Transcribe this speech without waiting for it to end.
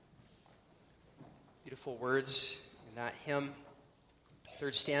Beautiful words in that hymn.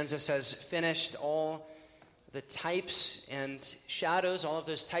 Third stanza says, finished all the types and shadows, all of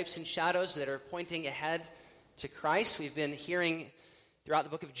those types and shadows that are pointing ahead to Christ. We've been hearing throughout the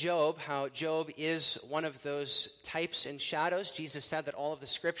book of Job how Job is one of those types and shadows. Jesus said that all of the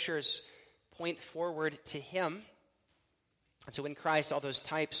scriptures point forward to him. And so in Christ, all those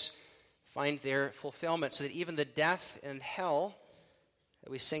types find their fulfillment, so that even the death and hell that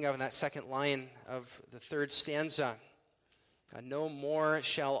we sing of in that second line of the third stanza, no more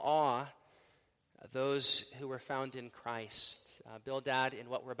shall awe those who were found in Christ. Bildad, in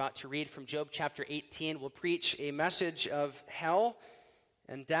what we're about to read from Job chapter 18, will preach a message of hell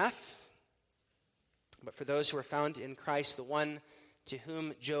and death. But for those who are found in Christ, the one to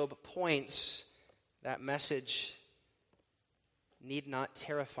whom Job points, that message need not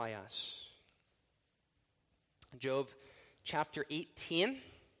terrify us. Job chapter 18.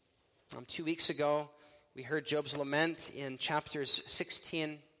 2 weeks ago, we heard Job's lament in chapters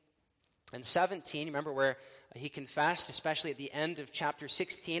 16 and 17. Remember where he confessed, especially at the end of chapter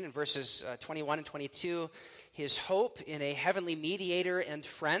 16 in verses 21 and 22, his hope in a heavenly mediator and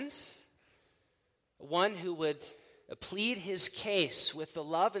friend, one who would plead his case with the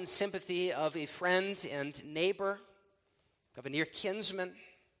love and sympathy of a friend and neighbor, of a near kinsman.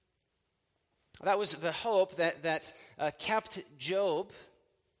 That was the hope that kept Job,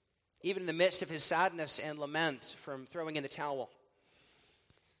 even in the midst of his sadness and lament, from throwing in the towel.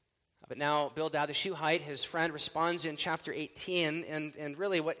 But now Bildad the Shuhite, his friend, responds in chapter 18, and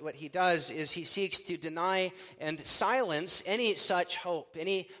really what he does is he seeks to deny and silence any such hope,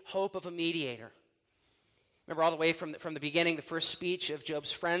 any hope of a mediator. Remember all the way from the beginning, the first speech of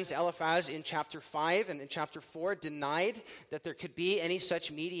Job's friends, Eliphaz in chapter 5 and in chapter 4 denied that there could be any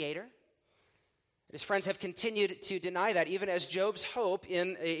such mediator. His friends have continued to deny that, even as Job's hope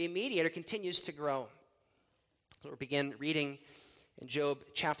in a mediator continues to grow. So we'll begin reading in Job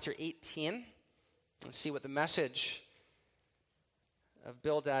chapter 18 and see what the message of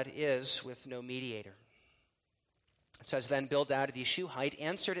Bildad is with no mediator. It says, then Bildad the Shuhite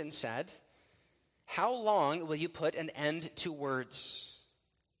answered and said, how long will you put an end to words?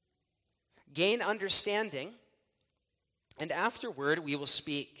 Gain understanding, and afterward we will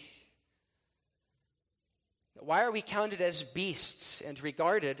speak. Why are we counted as beasts and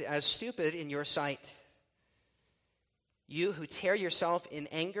regarded as stupid in your sight? You who tear yourself in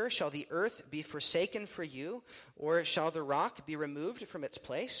anger, shall the earth be forsaken for you, or shall the rock be removed from its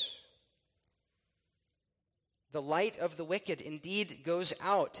place? The light of the wicked indeed goes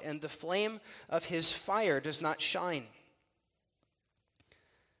out, and the flame of his fire does not shine.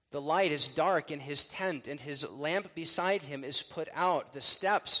 The light is dark in his tent, and his lamp beside him is put out. The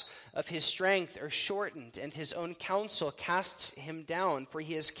steps of his strength are shortened, and his own counsel casts him down. For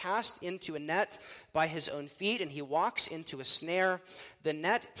he is cast into a net by his own feet, and he walks into a snare. The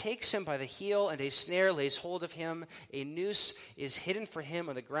net takes him by the heel, and a snare lays hold of him. A noose is hidden for him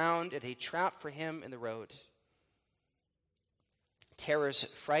on the ground, and a trap for him in the road. Terrors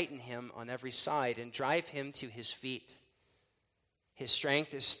frighten him on every side and drive him to his feet. His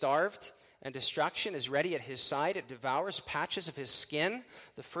strength is starved, and destruction is ready at his side. It devours patches of his skin.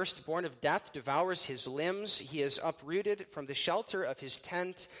 The firstborn of death devours his limbs. He is uprooted from the shelter of his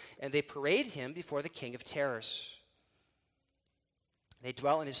tent, and they parade him before the king of terrors. They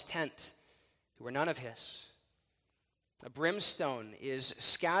dwell in his tent, who are none of his. A brimstone is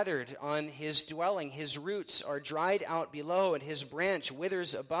scattered on his dwelling. His roots are dried out below, and his branch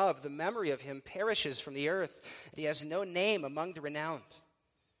withers above. The memory of him perishes from the earth, and he has no name among the renowned.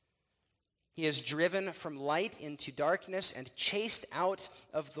 He is driven from light into darkness and chased out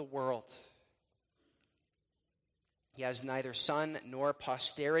of the world. He has neither son nor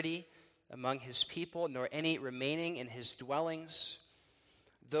posterity among his people, nor any remaining in his dwellings.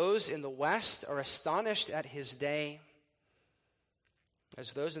 Those in the west are astonished at his day,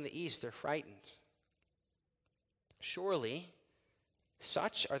 as those in the east are frightened. Surely,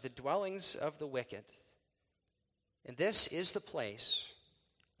 such are the dwellings of the wicked, and this is the place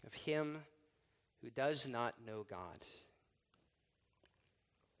of him who does not know God.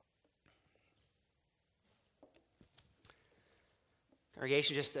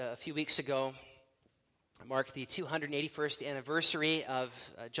 Congregation, just a few weeks ago, marked the 281st anniversary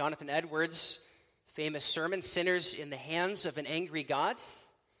of Jonathan Edwards' famous sermon, Sinners in the Hands of an Angry God,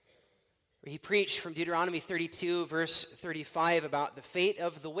 where he preached from Deuteronomy 32, verse 35, about the fate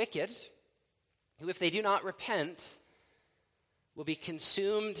of the wicked, who, if they do not repent, will be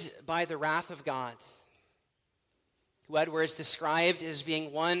consumed by the wrath of God. Who Edwards described as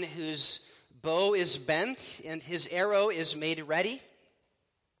being one whose bow is bent and his arrow is made ready,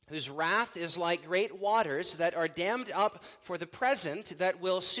 whose wrath is like great waters that are dammed up for the present, that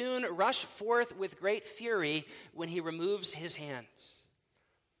will soon rush forth with great fury when he removes his hand.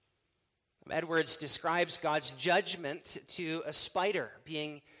 Edwards describes God's judgment to a spider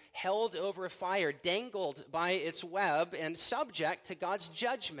being held over a fire, dangled by its web, and subject to God's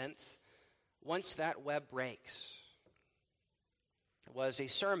judgment once that web breaks. It was a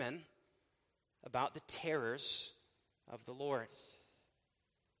sermon about the terrors of the Lord.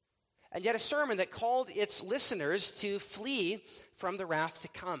 And yet a sermon that called its listeners to flee from the wrath to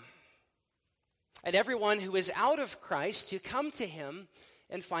come. And everyone who is out of Christ to come to him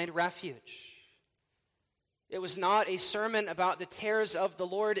and find refuge. It was not a sermon about the terrors of the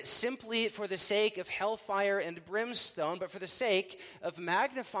Lord simply for the sake of hellfire and brimstone, but for the sake of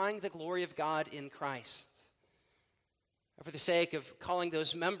magnifying the glory of God in Christ. For the sake of calling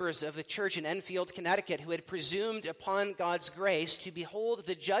those members of the church in Enfield, Connecticut, who had presumed upon God's grace to behold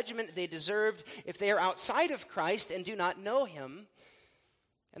the judgment they deserved if they are outside of Christ and do not know him,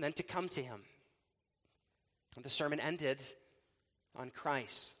 and then to come to him. And the sermon ended on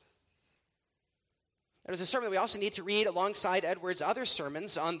Christ. It was a sermon that we also need to read alongside Edwards' other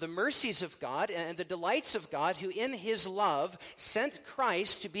sermons on the mercies of God and the delights of God, who in his love sent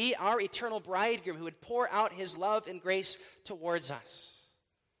Christ to be our eternal bridegroom, who would pour out his love and grace towards us.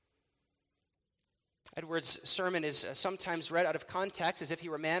 Edwards' sermon is sometimes read out of context as if he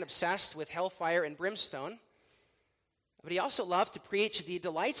were a man obsessed with hellfire and brimstone. But he also loved to preach the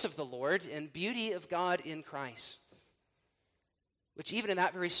delights of the Lord and beauty of God in Christ, which even in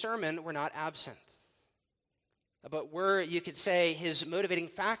that very sermon were not absent, but were, you could say, his motivating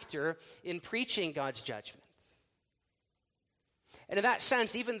factor in preaching God's judgment. And in that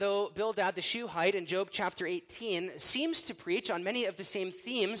sense, even though Bildad the Shuhite in Job chapter 18 seems to preach on many of the same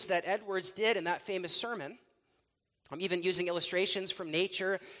themes that Edwards did in that famous sermon, even using illustrations from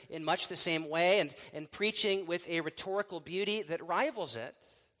nature in much the same way and preaching with a rhetorical beauty that rivals it,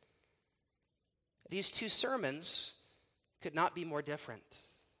 these two sermons could not be more different.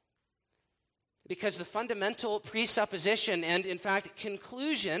 Because the fundamental presupposition and, in fact,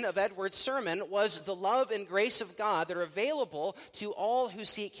 conclusion of Edwards' sermon was the love and grace of God that are available to all who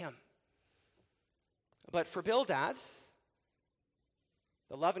seek him. But for Bildad,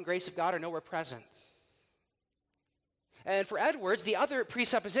 the love and grace of God are nowhere present. And for Edwards, the other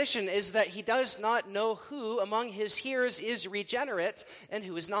presupposition is that he does not know who among his hearers is regenerate and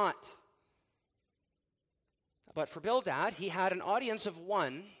who is not. But for Bildad, he had an audience of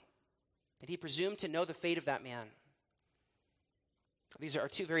one, and he presumed to know the fate of that man. These are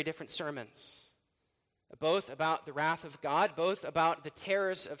two very different sermons, both about the wrath of God, both about the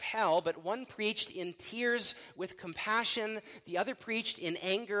terrors of hell, but one preached in tears with compassion, the other preached in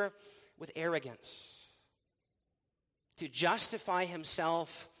anger with arrogance, to justify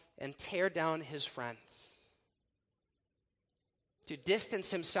himself and tear down his friend, to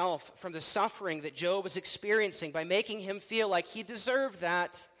distance himself from the suffering that Job was experiencing by making him feel like he deserved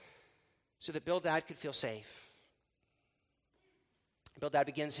that, so that Bildad could feel safe. Bildad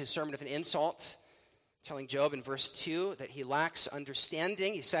begins his sermon with an insult, telling Job in verse 2 that he lacks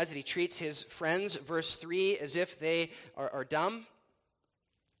understanding. He says that he treats his friends, verse 3, as if they are dumb.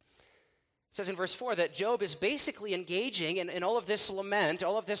 It says in verse 4 that Job is basically engaging in all of this lament,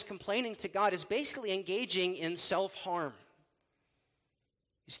 all of this complaining to God, is basically engaging in self-harm.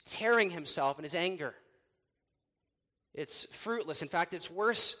 He's tearing himself in his anger. It's fruitless. In fact, it's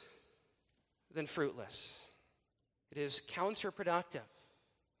worse than fruitless. It is counterproductive.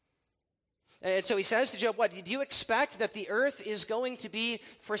 And so he says to Job, what, do you expect that the earth is going to be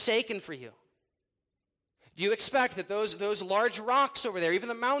forsaken for you? Do you expect that those large rocks over there, even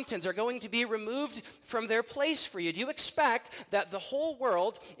the mountains, are going to be removed from their place for you? Do you expect that the whole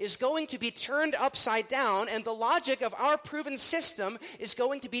world is going to be turned upside down and the logic of our proven system is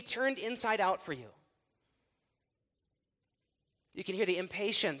going to be turned inside out for you? You can hear the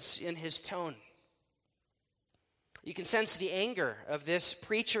impatience in his tone. You can sense the anger of this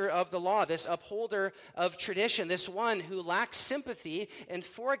preacher of the law, this upholder of tradition, this one who lacks sympathy and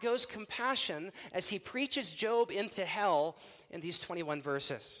forgoes compassion as he preaches Job into hell in these 21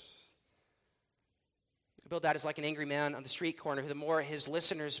 verses. Bildad is like an angry man on the street corner who the more his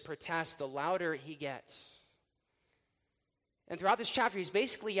listeners protest, the louder he gets. And throughout this chapter, he's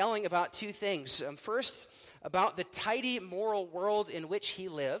basically yelling about two things. First, about the tidy moral world in which he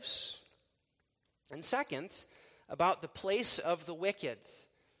lives. And second, about the place of the wicked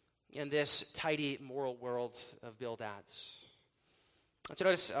in this tidy moral world of Bildad's. So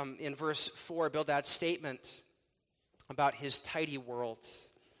notice in verse 4, Bildad's statement about his tidy world.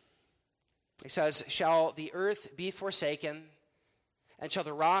 He says, shall the earth be forsaken, and shall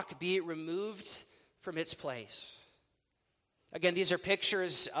the rock be removed from its place. Again, these are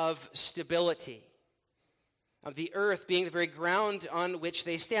pictures of stability, of the earth being the very ground on which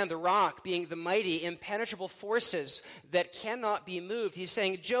they stand, the rock being the mighty, impenetrable forces that cannot be moved. He's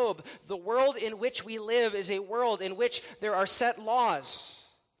saying, Job, the world in which we live is a world in which there are set laws.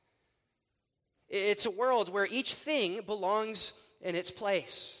 It's a world where each thing belongs in its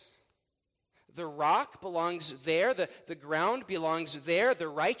place. The rock belongs there, the ground belongs there, the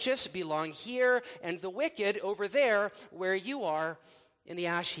righteous belong here, and the wicked over there where you are in the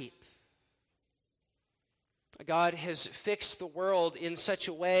ash heap. God has fixed the world in such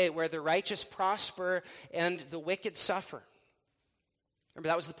a way where the righteous prosper and the wicked suffer. Remember,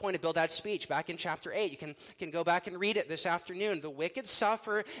 that was the point of Bildad's speech back in chapter 8. You can go back and read it this afternoon. The wicked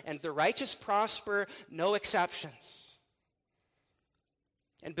suffer and the righteous prosper, no exceptions.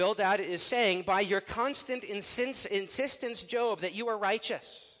 And Bildad is saying, by your constant insistence, Job, that you are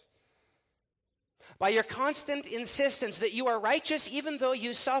righteous, by your constant insistence that you are righteous even though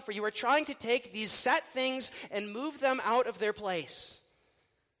you suffer, you are trying to take these set things and move them out of their place.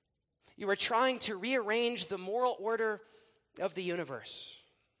 You are trying to rearrange the moral order of the universe.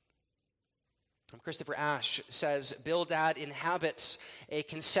 Christopher Ashe says Bildad inhabits a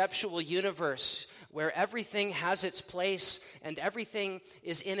conceptual universe where everything has its place and everything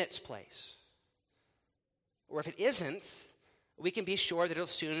is in its place. Or if it isn't, we can be sure that it'll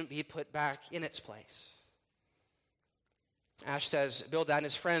soon be put back in its place. Ashe says Bildad and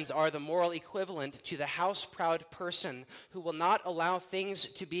his friends are the moral equivalent to the house-proud person who will not allow things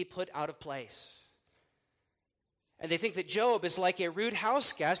to be put out of place. And they think that Job is like a rude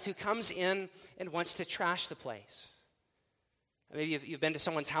house guest who comes in and wants to trash the place. Maybe you've been to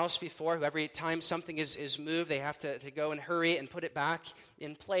someone's house before who every time something is moved, they have to go and hurry and put it back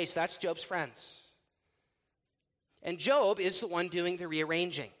in place. That's Job's friends. And Job is the one doing the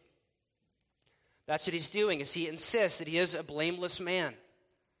rearranging. That's what he's doing, is he insists that he is a blameless man.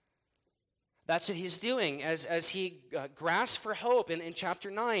 That's what he's doing as he grasps for hope in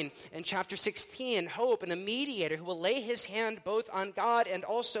chapter 9 and chapter 16, hope in a mediator who will lay his hand both on God and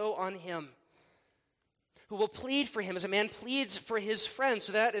also on him, who will plead for him as a man pleads for his friends,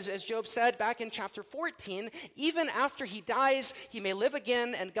 so that, as Job said back in chapter 14, even after he dies, he may live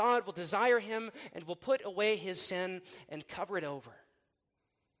again, and God will desire him and will put away his sin and cover it over.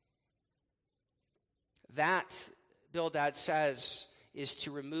 That, Bildad says, is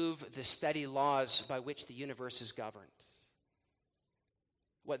to remove the steady laws by which the universe is governed.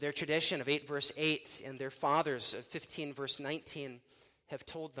 What their tradition of 8 verse 8 and their fathers of 15 verse 19 have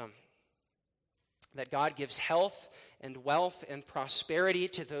told them. That God gives health and wealth and prosperity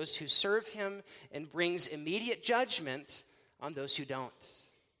to those who serve him and brings immediate judgment on those who don't.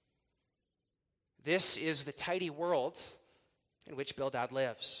 This is the tidy world in which Bildad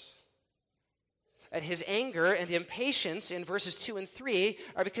lives. And his anger and impatience in verses 2 and 3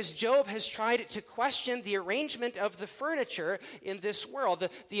 are because Job has tried to question the arrangement of the furniture in this world.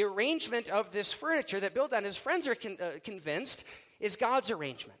 The arrangement of this furniture that Bildad and his friends are convinced is God's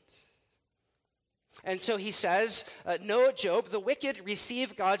arrangement. And so he says, no, Job, the wicked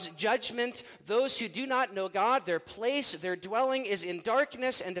receive God's judgment. Those who do not know God, their place, their dwelling is in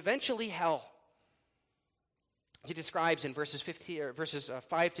darkness and eventually hell. As he describes in verses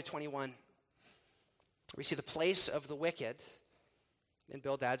 5 to 21. We see the place of the wicked in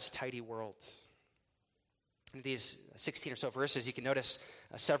Bildad's tidy world. In these 16 or so verses, you can notice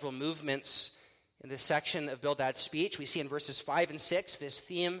several movements in this section of Bildad's speech. We see in verses 5 and 6 this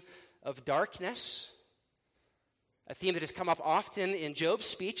theme of darkness, a theme that has come up often in Job's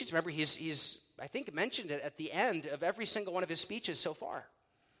speeches. Remember, he's I think, mentioned it at the end of every single one of his speeches so far.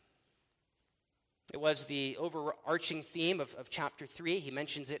 It was the overarching theme of chapter 3. He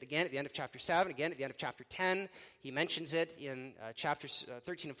mentions it again at the end of chapter 7, again at the end of chapter 10. He mentions it in chapters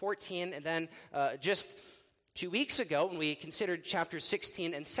 13 and 14. And then just 2 weeks ago, when we considered chapters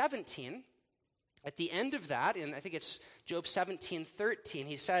 16 and 17, at the end of that, in I think it's Job 17:13,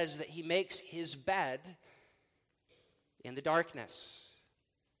 he says that he makes his bed in the darkness.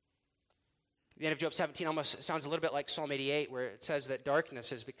 The end of Job 17 almost sounds a little bit like Psalm 88, where it says that darkness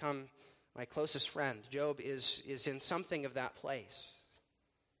has become my closest friend. Job is in something of that place.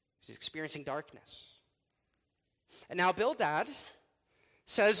 He's experiencing darkness. And now Bildad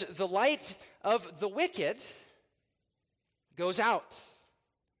says the light of the wicked goes out.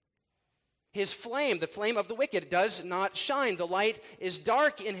 His flame, the flame of the wicked, does not shine. The light is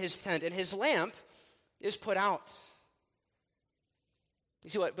dark in his tent, and his lamp is put out. You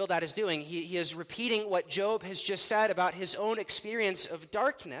see what Bildad is doing? He is repeating what Job has just said about his own experience of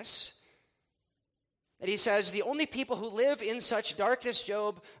darkness. that he says the only people who live in such darkness,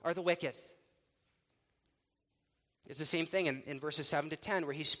 Job, are the wicked. It's the same thing in verses 7 to 10,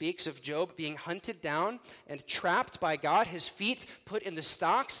 where he speaks of Job being hunted down and trapped by God, his feet put in the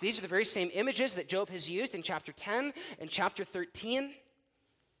stocks. These are the very same images that Job has used in chapter 10 and chapter 13.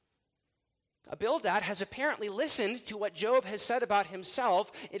 Bildad has apparently listened to what Job has said about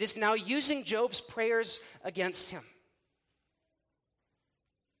himself. It is now using Job's prayers against him.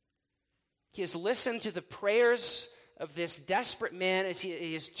 He has listened to the prayers of this desperate man as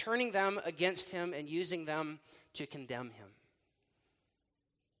he is turning them against him and using them to condemn him.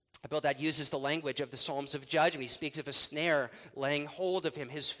 Bildad uses the language of the Psalms of judgment. He speaks of a snare laying hold of him,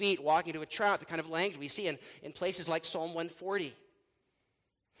 his feet walking to a trap, the kind of language we see in places like Psalm 140.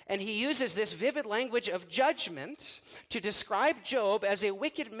 And he uses this vivid language of judgment to describe Job as a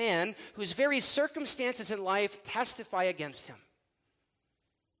wicked man whose very circumstances in life testify against him.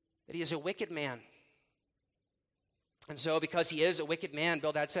 That he is a wicked man. And so, because he is a wicked man,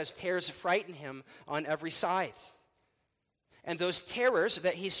 Bildad says, terrors frighten him on every side. And those terrors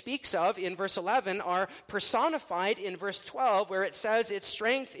that he speaks of in verse 11 are personified in verse 12, where it says its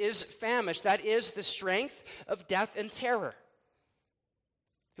strength is famished. That is the strength of death and terror,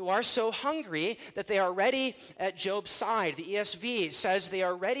 who are so hungry that they are ready at Job's side. The ESV says they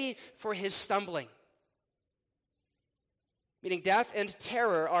are ready for his stumbling. Meaning death and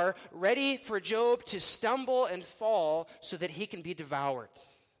terror are ready for Job to stumble and fall so that he can be devoured.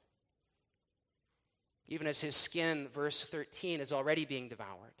 Even as his skin, verse 13, is already being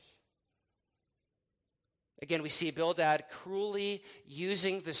devoured. Again, we see Bildad cruelly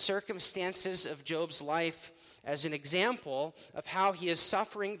using the circumstances of Job's life as an example of how he is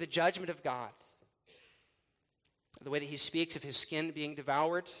suffering the judgment of God. The way that he speaks of his skin being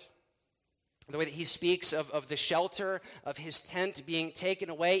devoured, the way that he speaks of the shelter of his tent being taken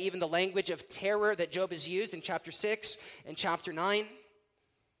away, even the language of terror that Job has used in chapter 6 and chapter 9.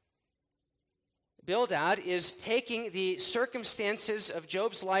 Bildad is taking the circumstances of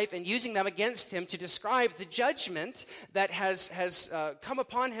Job's life and using them against him to describe the judgment that has come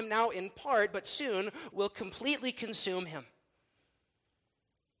upon him now in part, but soon will completely consume him.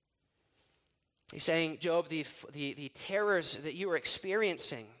 He's saying, Job, the terrors that you are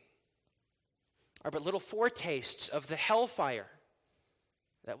experiencing are but little foretastes of the hellfire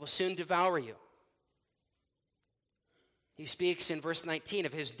that will soon devour you. He speaks in verse 19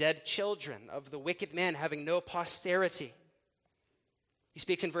 of his dead children, of the wicked man having no posterity. He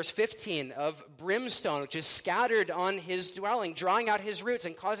speaks in verse 15 of brimstone, which is scattered on his dwelling, drawing out his roots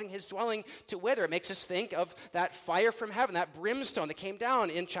and causing his dwelling to wither. It makes us think of that fire from heaven, that brimstone that came down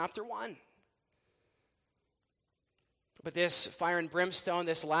in chapter 1. But this fire and brimstone,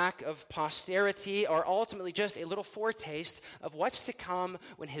 this lack of posterity, are ultimately just a little foretaste of what's to come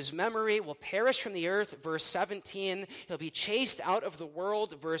when his memory will perish from the earth, verse 17. He'll be chased out of the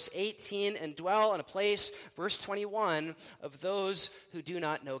world, verse 18, and dwell in a place, verse 21, of those who do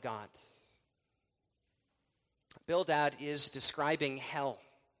not know God. Bildad is describing hell.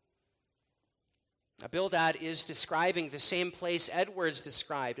 Bildad is describing the same place Edwards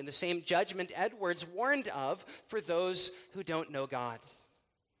described and the same judgment Edwards warned of for those who don't know God.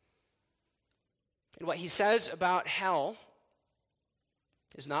 And what he says about hell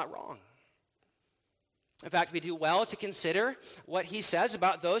is not wrong. In fact, we do well to consider what he says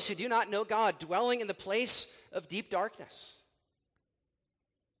about those who do not know God, dwelling in the place of deep darkness,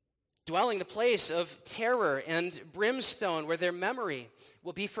 dwelling in the place of terror and brimstone where their memory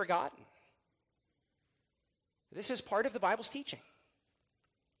will be forgotten. This is part of the Bible's teaching.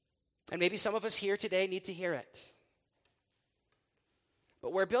 And maybe some of us here today need to hear it.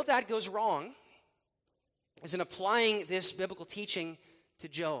 But where Bildad goes wrong is in applying this biblical teaching to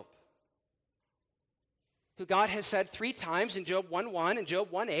Job, who God has said 3 times in Job 1:1 and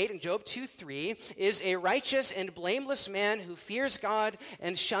Job 1:8 and Job 2:3 is a righteous and blameless man who fears God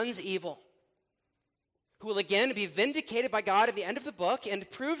and shuns evil, who will again be vindicated by God at the end of the book and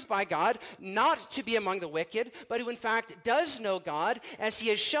proved by God not to be among the wicked, but who in fact does know God, as he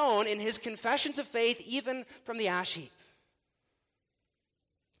has shown in his confessions of faith, even from the ash heap.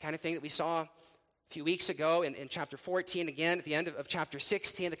 The kind of thing that we saw a few weeks ago in chapter 14, again at the end of chapter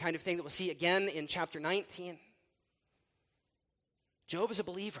 16, the kind of thing that we'll see again in chapter 19. Job is a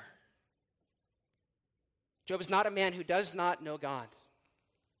believer. Job is not a man who does not know God.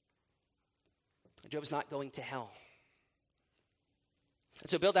 Job is not going to hell. And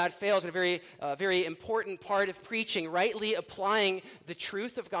so Bildad fails in a very important part of preaching, rightly applying the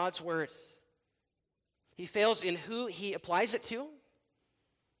truth of God's word. He fails in who he applies it to.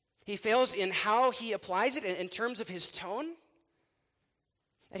 He fails in how he applies it in terms of his tone.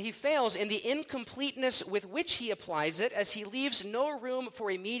 And he fails in the incompleteness with which he applies it, as he leaves no room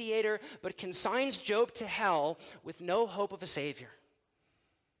for a mediator, but consigns Job to hell with no hope of a savior.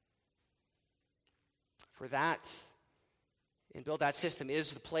 For that, in Bildad's system,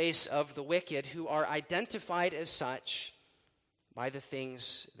 is the place of the wicked, who are identified as such by the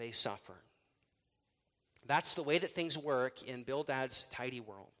things they suffer. That's the way that things work in Bildad's tidy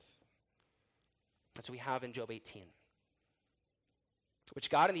world. That's what we have in Job 18. Which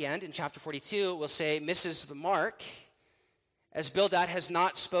God, in the end, in chapter 42, will say misses the mark, as Bildad has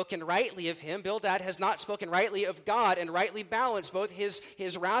not spoken rightly of him. Bildad has not spoken rightly of God and rightly balanced both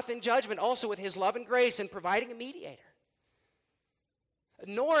his wrath and judgment, also with his love and grace in providing a mediator.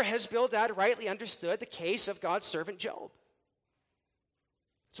 Nor has Bildad rightly understood the case of God's servant Job.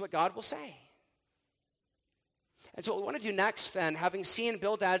 That's what God will say. And so what we want to do next then, having seen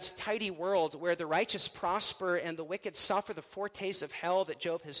Bildad's tidy world where the righteous prosper and the wicked suffer the foretaste of hell that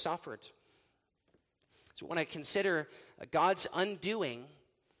Job has suffered. So we want to consider God's undoing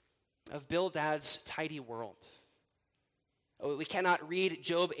of Bildad's tidy world. We cannot read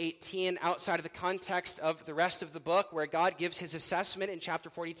Job 18 outside of the context of the rest of the book where God gives his assessment in chapter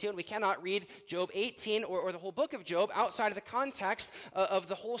 42. And we cannot read Job 18 or the whole book of Job outside of the context of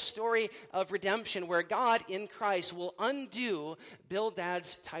the whole story of redemption where God in Christ will undo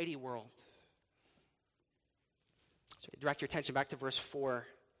Bildad's tidy world. So direct your attention back to verse 4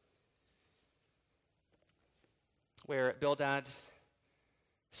 where Bildad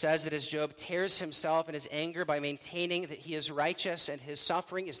says that as Job tears himself in his anger by maintaining that he is righteous and his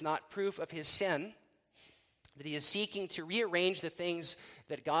suffering is not proof of his sin, that he is seeking to rearrange the things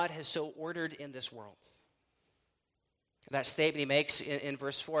that God has so ordered in this world. That statement he makes in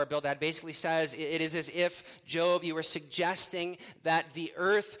verse 4, Bildad basically says, it is as if, Job, you are suggesting that the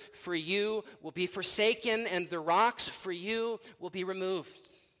earth for you will be forsaken and the rocks for you will be removed.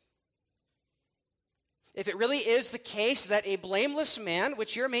 If it really is the case that a blameless man,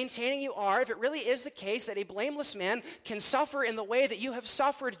 which you're maintaining you are, if it really is the case that a blameless man can suffer in the way that you have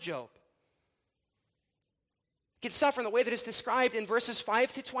suffered, Job, can suffer in the way that is described in verses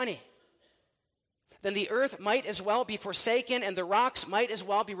 5 to 20, then the earth might as well be forsaken and the rocks might as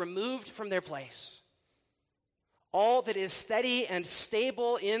well be removed from their place. All that is steady and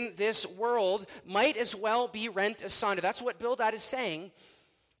stable in this world might as well be rent asunder. That's what Bildad is saying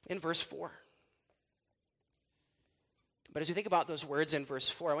in verse 4. But as you think about those words in verse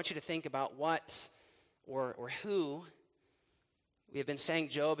 4, I want you to think about what or who we have been saying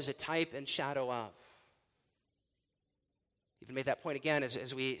Job is a type and shadow of. Even made that point again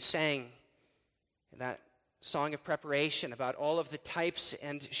as we sang in that song of preparation about all of the types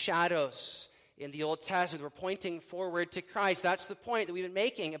and shadows in the Old Testament. We're pointing forward to Christ. That's the point that we've been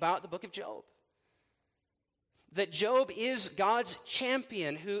making about the book of Job. That Job is God's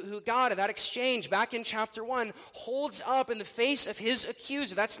champion, who God, in that exchange back in chapter 1, holds up in the face of his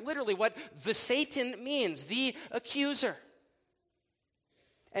accuser. That's literally what the Satan means, the accuser.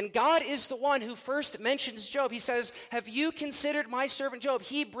 And God is the one who first mentions Job. He says, have you considered my servant Job?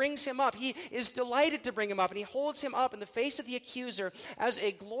 He brings him up. He is delighted to bring him up, and he holds him up in the face of the accuser as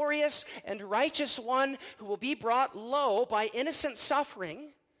a glorious and righteous one who will be brought low by innocent suffering,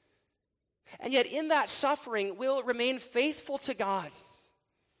 and yet in that suffering will remain faithful to God.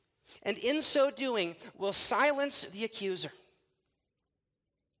 And in so doing will silence the accuser.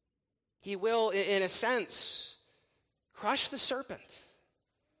 He will, in a sense, crush the serpent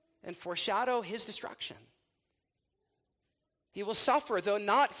and foreshadow his destruction. He will suffer, though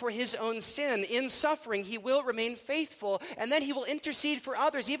not for his own sin. In suffering, he will remain faithful, and then he will intercede for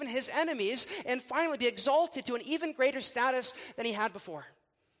others, even his enemies, and finally be exalted to an even greater status than he had before.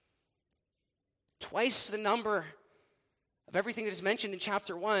 Twice the number of everything that is mentioned in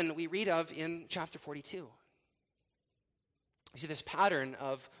chapter 1 we read of in chapter 42. We see this pattern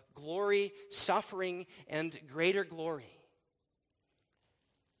of glory, suffering, and greater glory.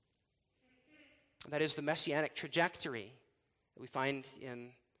 That is the messianic trajectory that we find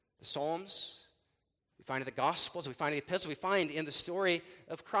in the Psalms, we find in the Gospels, we find in the Epistles, we find in the story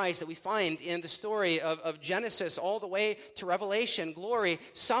of Christ, that we find in the story of Genesis all the way to Revelation. Glory,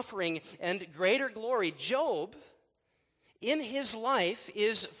 suffering, and greater glory. Job, in his life,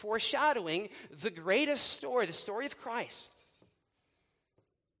 is foreshadowing the greatest story, the story of Christ.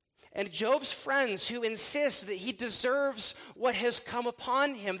 And Job's friends who insist that he deserves what has come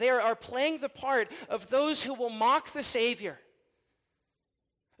upon him, they are playing the part of those who will mock the Savior.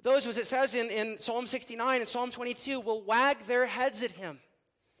 Those, as it says in Psalm 69 and Psalm 22, will wag their heads at him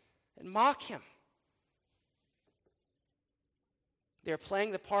and mock him. They're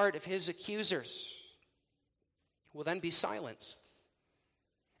playing the part of his accusers, who will then be silenced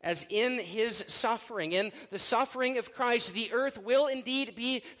as in his suffering, in the suffering of Christ, the earth will indeed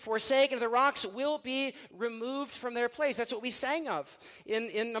be forsaken, the rocks will be removed from their place. That's what we sang of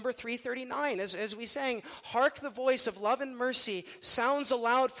in number 339, as we sang, "Hark the voice of love and mercy, sounds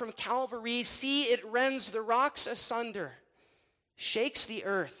aloud from Calvary, see it rends the rocks asunder, shakes the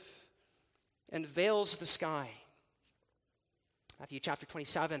earth, and veils the sky." Matthew chapter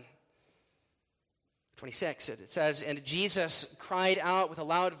 27. 26, it says, "And Jesus cried out with a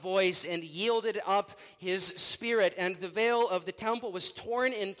loud voice and yielded up his spirit. And the veil of the temple was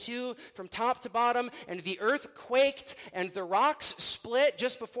torn in two from top to bottom, and the earth quaked, and the rocks split."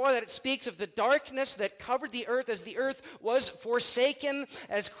 Just before that, it speaks of the darkness that covered the earth as the earth was forsaken,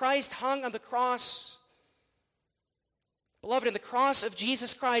 as Christ hung on the cross. Beloved, in the cross of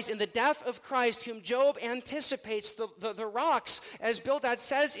Jesus Christ, in the death of Christ, whom Job anticipates, the rocks, as Bildad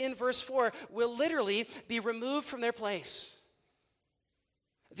says in verse 4, will literally be removed from their place.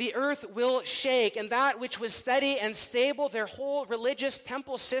 The earth will shake, and that which was steady and stable, their whole religious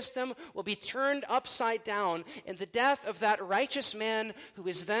temple system, will be turned upside down in the death of that righteous man who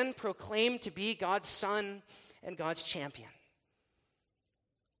is then proclaimed to be God's son and God's champion.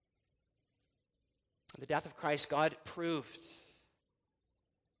 The death of Christ, God proved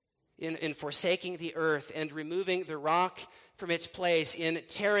in forsaking the earth and removing the rock from its place, in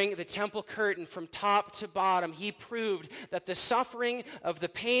tearing the temple curtain from top to bottom. He proved that the suffering of the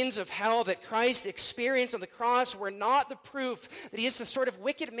pains of hell that Christ experienced on the cross were not the proof that he is the sort of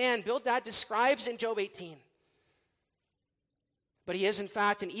wicked man Bildad describes in Job 18. But he is, in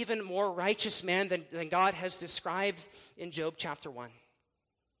fact, an even more righteous man than God has described in Job chapter 1.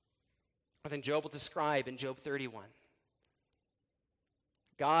 Or than Job will describe in Job 31.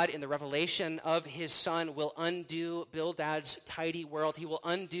 God, in the revelation of his Son, will undo Bildad's tidy world. He will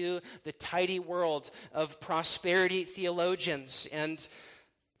undo the tidy world of prosperity theologians and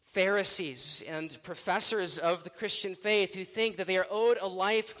Pharisees and professors of the Christian faith who think that they are owed a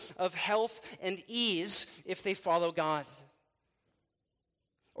life of health and ease if they follow God.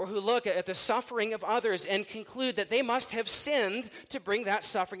 Or who look at the suffering of others and conclude that they must have sinned to bring that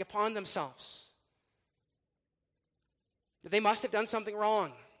suffering upon themselves. That they must have done something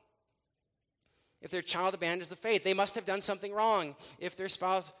wrong. If their child abandons the faith, they must have done something wrong. If their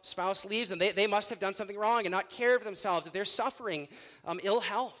spouse leaves them, they must have done something wrong and not cared for themselves. If they're suffering ill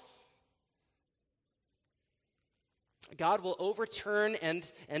health, God will overturn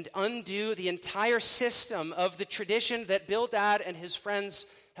and undo the entire system of the tradition that Bildad and his friends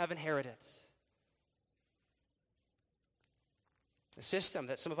have inherited. A system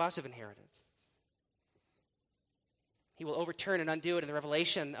that some of us have inherited. He will overturn and undo it in the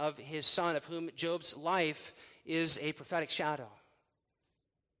revelation of his Son, of whom Job's life is a prophetic shadow.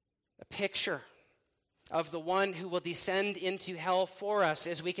 A picture of the one who will descend into hell for us,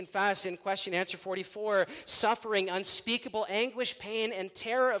 as we confess in question answer 44, suffering unspeakable anguish, pain, and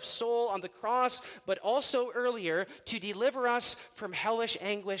terror of soul on the cross, but also earlier to deliver us from hellish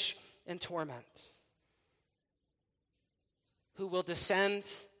anguish and torment. Who will descend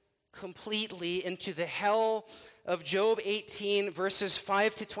completely into the hell of Job 18, verses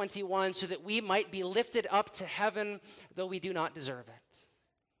 5 to 21, so that we might be lifted up to heaven, though we do not deserve it.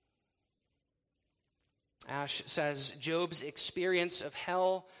 Ash says Job's experience of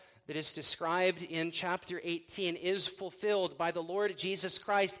hell that is described in chapter 18 is fulfilled by the Lord Jesus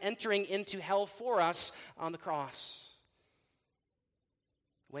Christ entering into hell for us on the cross.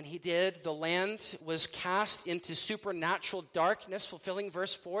 When he did, the land was cast into supernatural darkness, fulfilling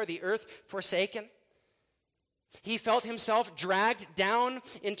verse 4, the earth forsaken. He felt himself dragged down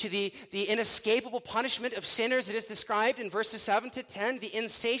into the inescapable punishment of sinners that is described in verses 7 to 10, the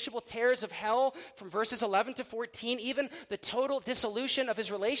insatiable terrors of hell from verses 11 to 14, even the total dissolution of his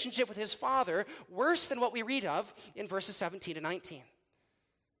relationship with his Father, worse than what we read of in verses 17 to 19.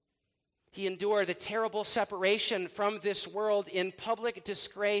 He endured the terrible separation from this world in public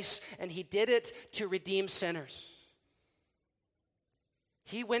disgrace, and he did it to redeem sinners.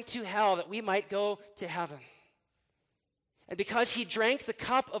 He went to hell that we might go to heaven. And because he drank the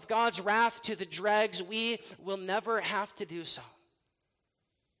cup of God's wrath to the dregs, we will never have to do so.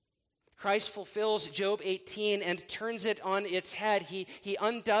 Christ fulfills Job 18 and turns it on its head. He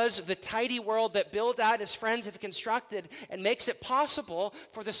undoes the tidy world that Bildad and his friends have constructed and makes it possible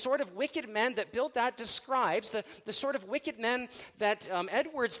for the sort of wicked men that Bildad describes, the sort of wicked men that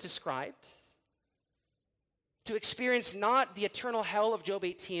Edwards described, to experience not the eternal hell of Job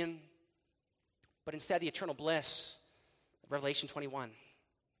 18, but instead the eternal bliss of Revelation 21.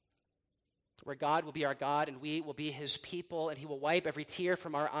 where God will be our God and we will be his people, and he will wipe every tear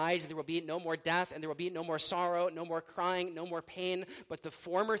from our eyes, and there will be no more death, and there will be no more sorrow, no more crying, no more pain, but the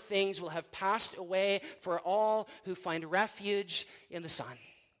former things will have passed away for all who find refuge in the Son.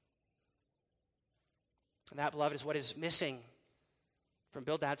 And that, beloved, is what is missing from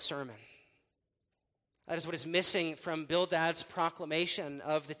Bildad's sermon. That is what is missing from Bildad's proclamation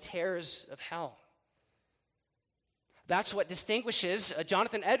of the terrors of hell. That's what distinguishes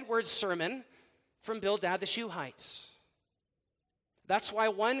Jonathan Edwards' sermon from Bildad the Shuhite's. That's why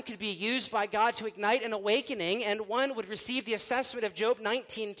one could be used by God to ignite an awakening, and one would receive the assessment of Job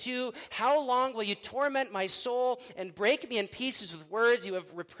 19:2, "How long will you torment my soul and break me in pieces with words? You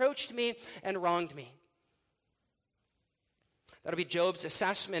have reproached me and wronged me." That'll be Job's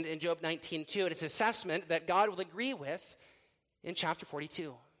assessment in Job 19:2. It is an assessment that God will agree with in chapter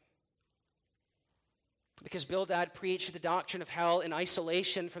 42. Because Bildad preached the doctrine of hell in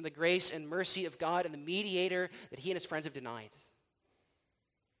isolation from the grace and mercy of God and the mediator that he and his friends have denied.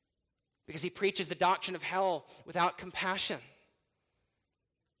 Because he preaches the doctrine of hell without compassion.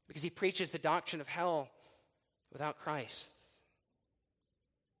 Because he preaches the doctrine of hell without Christ.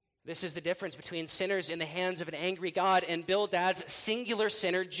 This is the difference between sinners in the hands of an angry God and Bildad's singular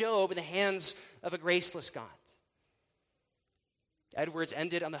sinner, Job, in the hands of a graceless God. Edwards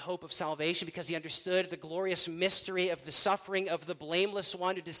ended on the hope of salvation because he understood the glorious mystery of the suffering of the blameless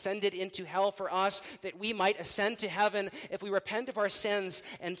one who descended into hell for us, that we might ascend to heaven if we repent of our sins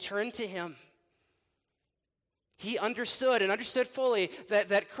and turn to him. He understood and understood fully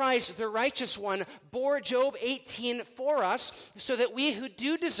that Christ, the righteous one, bore Job 18 for us so that we who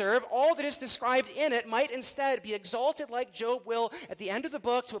do deserve all that is described in it might instead be exalted like Job will at the end of the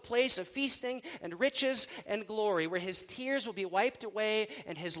book to a place of feasting and riches and glory, where his tears will be wiped away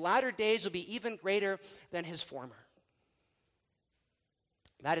and his latter days will be even greater than his former.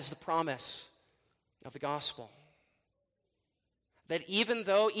 That is the promise of the gospel. That even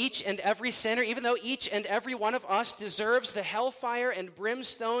though each and every sinner, even though each and every one of us deserves the hellfire and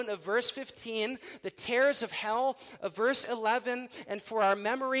brimstone of verse 15, the terrors of hell of verse 11, and for our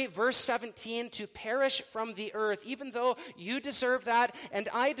memory, verse 17, to perish from the earth, even though you deserve that and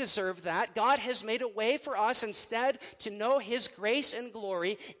I deserve that, God has made a way for us instead to know his grace and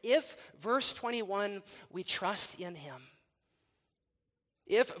glory if, verse 21, we trust in him.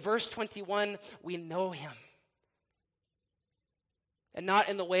 If, verse 21, we know him. And not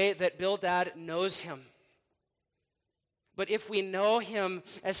in the way that Bildad knows him. But if we know him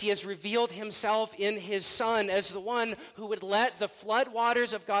as he has revealed himself in his Son, as the one who would let the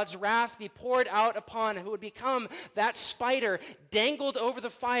floodwaters of God's wrath be poured out upon, who would become that spider dangled over the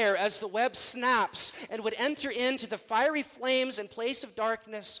fire as the web snaps and would enter into the fiery flames and place of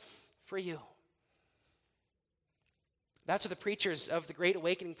darkness for you. That's what the preachers of the Great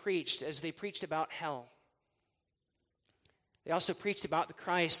Awakening preached as they preached about hell. They also preached about the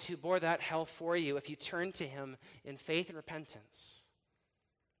Christ who bore that hell for you if you turn to him in faith and repentance.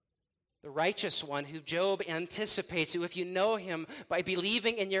 The righteous one who Job anticipates, who if you know him by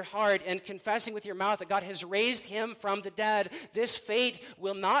believing in your heart and confessing with your mouth that God has raised him from the dead, this fate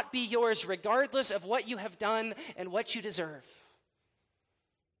will not be yours regardless of what you have done and what you deserve.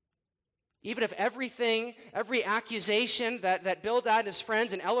 Even if every accusation that Bildad and his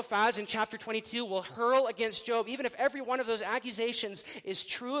friends and Eliphaz in chapter 22 will hurl against Job, even if every one of those accusations is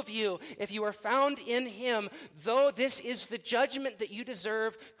true of you, if you are found in him, though this is the judgment that you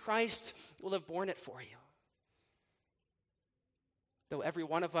deserve, Christ will have borne it for you. Though every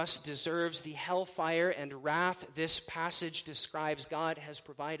one of us deserves the hellfire and wrath this passage describes, God has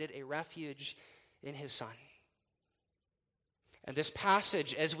provided a refuge in his Son. And this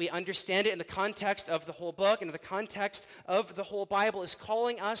passage, as we understand it in the context of the whole book and in the context of the whole Bible, is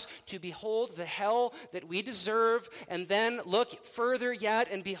calling us to behold the hell that we deserve and then look further yet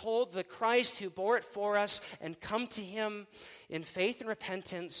and behold the Christ who bore it for us and come to him in faith and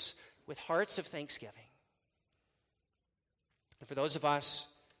repentance with hearts of thanksgiving. And for those of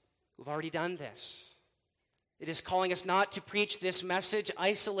us who've already done this, it is calling us not to preach this message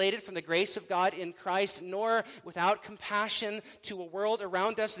isolated from the grace of God in Christ, nor without compassion to a world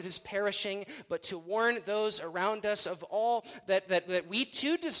around us that is perishing, but to warn those around us of all that we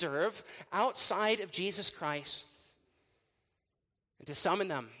too deserve outside of Jesus Christ. And to summon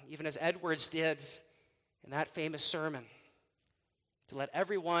them, even as Edwards did in that famous sermon, to let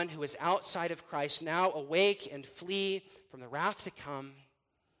everyone who is outside of Christ now awake and flee from the wrath to come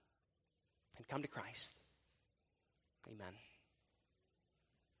and come to Christ. Amen.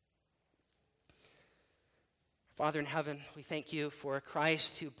 Father in heaven, we thank you for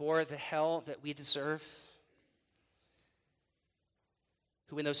Christ who bore the hell that we deserve,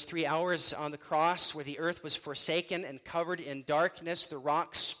 who in those 3 hours on the cross where the earth was forsaken and covered in darkness, the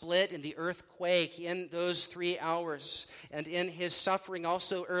rocks split and the earth quake in those 3 hours, and in his suffering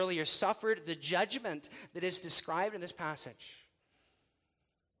also earlier suffered the judgment that is described in this passage.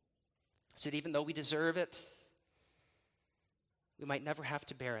 So that even though we deserve it, we might never have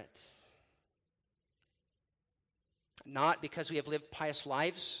to bear it. Not because we have lived pious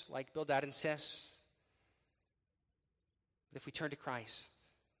lives like Bildad and Cis, but if we turn to Christ.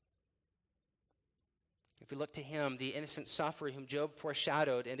 If we look to him, the innocent sufferer whom Job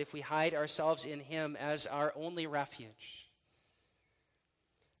foreshadowed, and if we hide ourselves in him as our only refuge.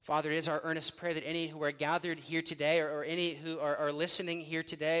 Father, it is our earnest prayer that any who are gathered here today, or any who are listening here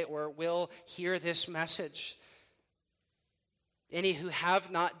today, or will hear this message, any who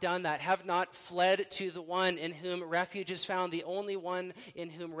have not done that, have not fled to the one in whom refuge is found, the only one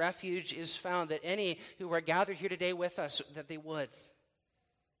in whom refuge is found, that any who are gathered here today with us, that they would.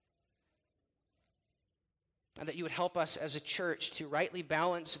 And that you would help us as a church to rightly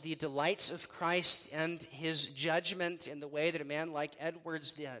balance the delights of Christ and his judgment in the way that a man like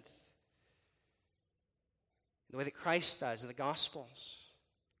Edwards did, in the way that Christ does in the Gospels.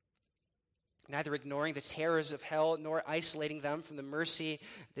 Neither ignoring the terrors of hell nor isolating them from the mercy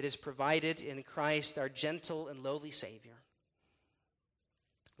that is provided in Christ, our gentle and lowly Savior.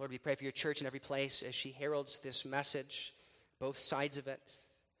 Lord, we pray for your church in every place as she heralds this message, both sides of it.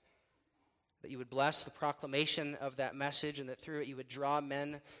 That you would bless the proclamation of that message, and that through it you would draw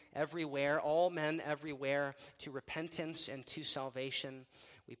men everywhere, all men everywhere, to repentance and to salvation.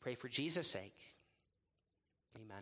 We pray for Jesus' sake. Amen.